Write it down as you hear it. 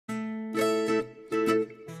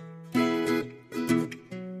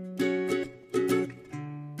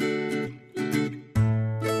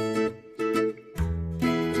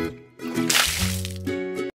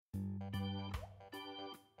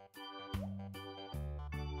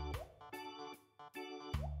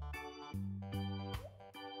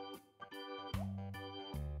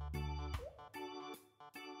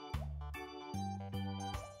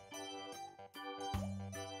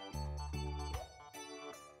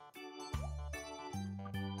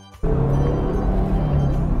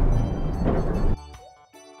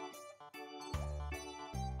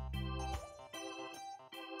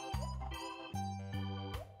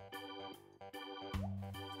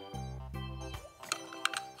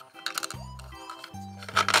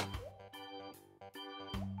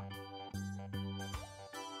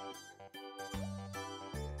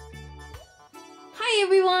Hi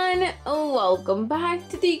everyone, welcome back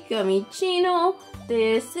to the Gummy channel.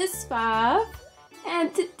 This is Fav,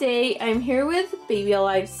 and today I'm here with Baby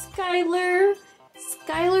Alive Skylar.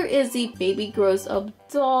 Skylar is the baby grows up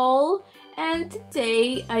doll, and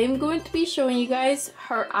today I am going to be showing you guys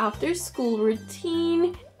her after school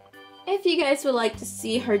routine. If you guys would like to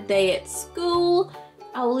see her day at school,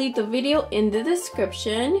 I'll leave the video in the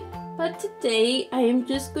description. But today I am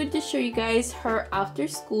just going to show you guys her after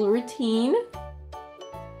school routine.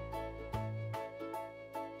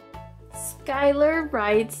 Skylar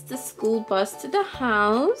rides the school bus to the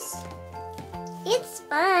house. It's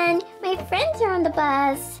fun. My friends are on the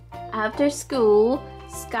bus. After school,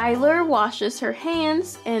 Skylar washes her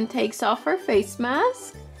hands and takes off her face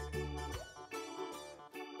mask.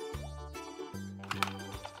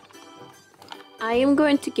 I am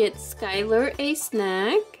going to get Skylar a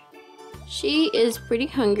snack. She is pretty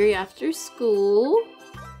hungry after school,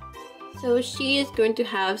 so she is going to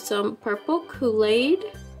have some purple Kool-Aid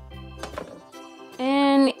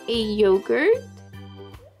and a yogurt.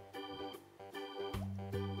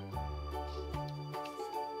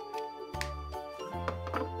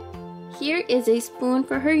 Here is a spoon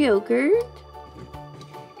for her yogurt.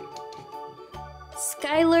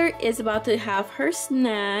 Skylar is about to have her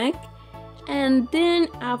snack, and then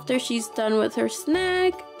after she's done with her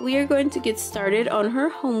snack, we are going to get started on her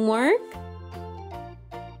homework.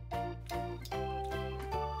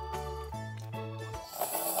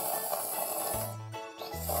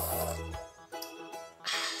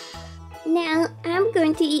 Now I'm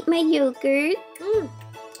going to eat my yogurt.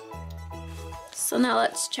 So now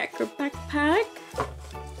let's check her backpack.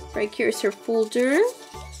 Right here's her folder.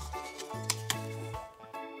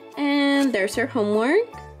 And there's her homework.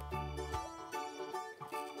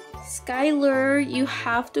 Skylar, you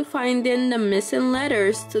have to find in the missing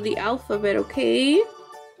letters to the alphabet, okay?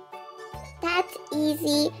 That's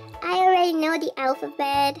easy. I already know the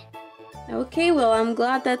alphabet. Okay, well, I'm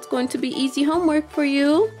glad that's going to be easy homework for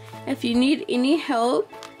you. If you need any help,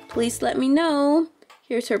 please let me know.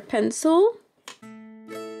 Here's her pencil.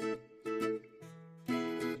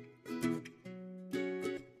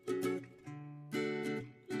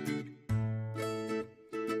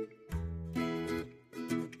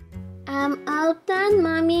 I'm all done,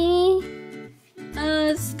 Mommy.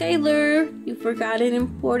 Skylar, you forgot an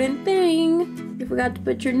important thing. You forgot to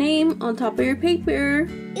put your name on top of your paper.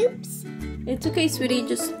 Oops. It's okay, sweetie.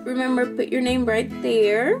 Just remember, put your name right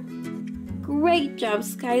there. Great job,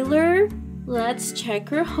 Skylar. Let's check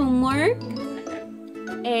her homework.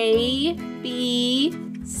 A, B,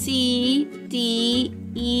 C, D,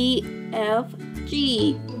 E, F,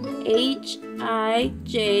 G, H, I,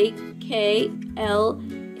 J, K, L,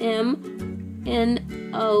 M,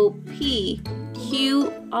 N, O, P,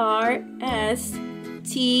 Q, R, S,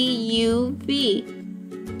 T, U, V,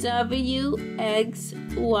 W, X,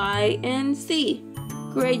 Y, and Z.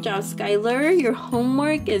 Great job, Skylar. Your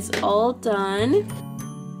homework is all done.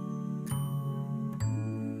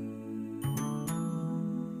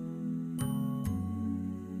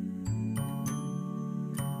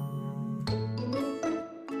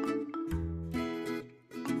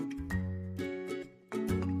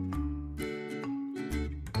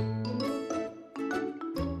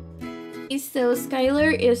 So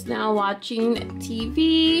Skylar is now watching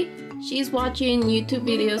TV. She's watching YouTube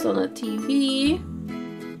videos on the TV.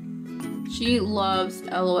 She loves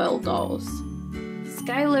LOL dolls.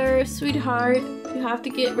 Skylar, sweetheart, you have to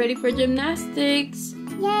get ready for gymnastics.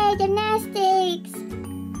 Yay, gymnastics.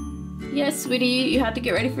 Yes, sweetie, you have to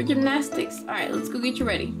get ready for gymnastics. Alright, let's go get you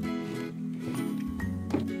ready.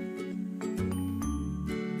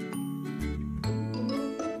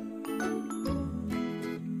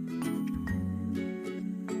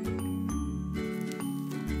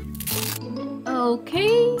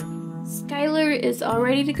 Okay, Skylar is all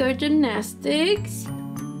ready to go to gymnastics.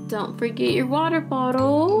 Don't forget your water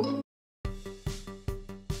bottle.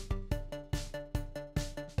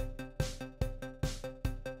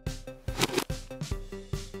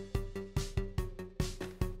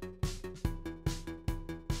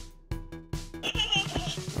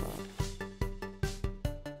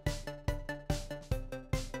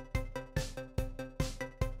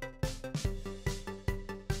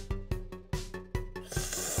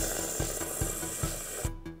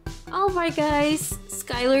 Alright guys,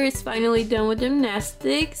 Skylar is finally done with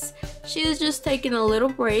gymnastics. She is just taking a little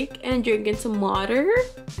break and drinking some water.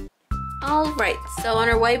 Alright, so on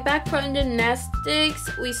our way back from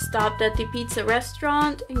gymnastics, we stopped at the pizza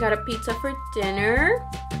restaurant and got a pizza for dinner.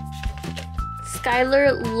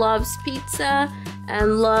 Skylar loves pizza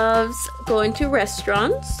and loves going to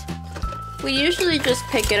restaurants. We usually just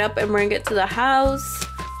pick it up and bring it to the house.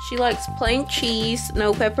 She likes plain cheese,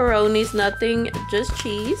 no pepperonis, nothing, just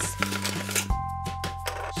cheese.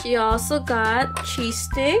 She also got cheese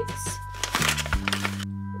sticks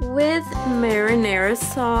with marinara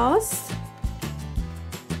sauce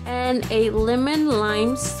and a lemon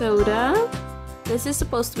lime soda. This is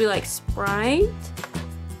supposed to be like Sprite.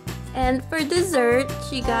 And for dessert,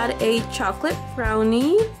 she got a chocolate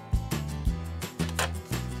brownie.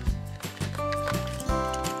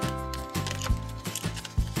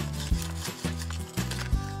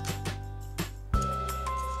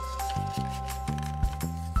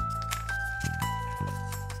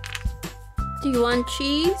 Do you want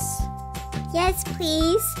cheese? Yes,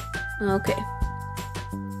 please. Okay.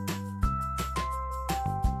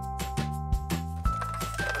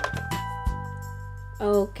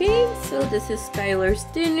 Okay, so this is Skylar's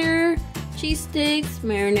dinner. Cheese sticks,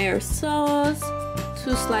 marinara sauce,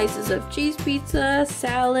 2 slices of cheese pizza,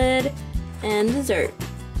 salad, and dessert.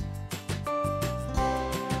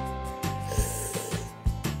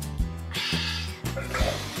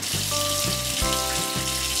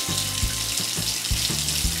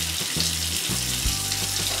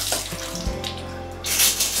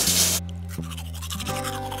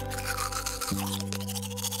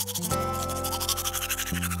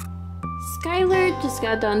 Skylar just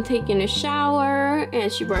got done taking a shower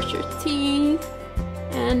and she brushed her teeth,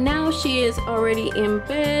 and now she is already in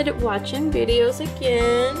bed watching videos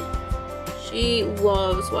again. She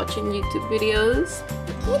loves watching YouTube videos.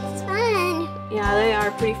 It's fun. Yeah, they are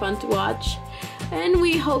pretty fun to watch. And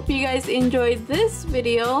we hope you guys enjoyed this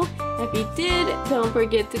video. If you did, don't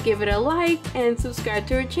forget to give it a like and subscribe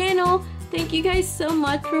to our channel. Thank you guys so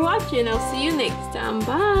much for watching. I'll see you next time.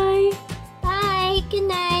 Bye!